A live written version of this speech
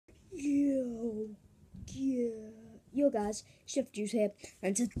guys, Chef Juice here,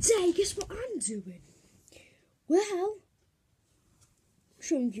 and today, guess what I'm doing? Well, I'm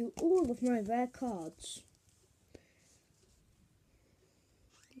showing you all of my rare cards.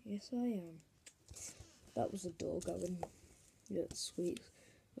 Yes, I am. That was a door going. That's sweet.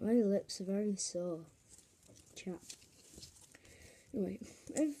 My lips are very sore. Chat. Anyway,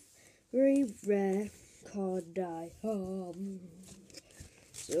 very rare card I have.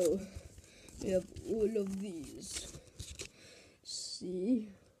 So, we have all of these. See?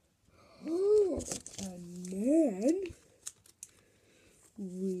 Oh, and then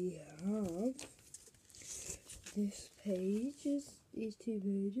we have this page, these two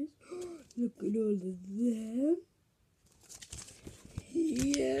pages. Look at all of them.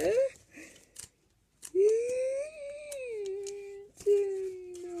 Here.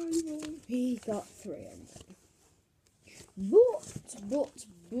 We got 3 of them.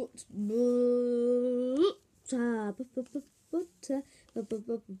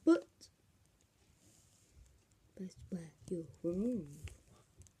 But, where you're wrong.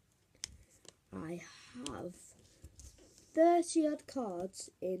 I have 30 odd cards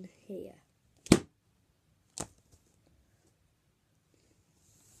in here.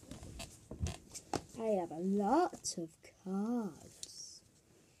 I have a lot of cards.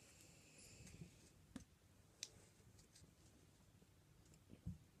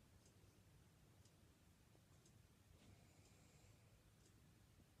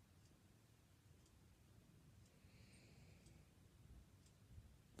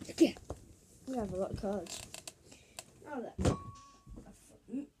 Yeah, we have a lot of cards. Now that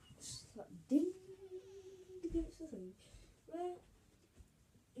ding against the thing. Where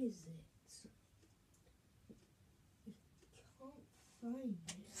is it? Find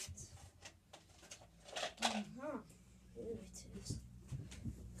it. Here it is.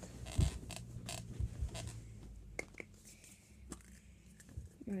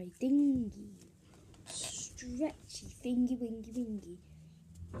 My dinghy. Stretchy thingy wingy wingy.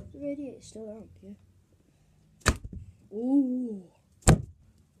 The radiator's still on, yeah? Ooh.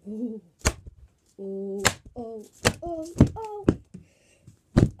 Ooh. Oh. Oh. Oh.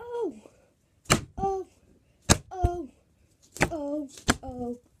 Oh. Oh. Oh. Oh. Oh,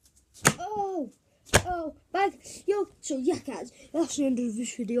 oh, oh, oh, bag. Yo, so yeah guys, that's the end of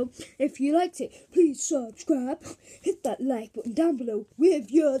this video. If you liked it, please subscribe, hit that like button down below with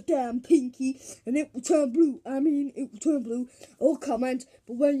your damn pinky, and it will turn blue. It will turn blue, or comment,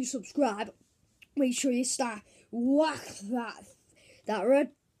 but when you subscribe, make sure you start whack that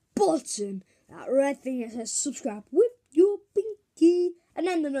red button, that red thing that says subscribe with your pinky, and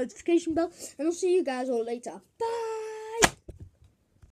then the notification bell, and I'll see you guys all later. Bye!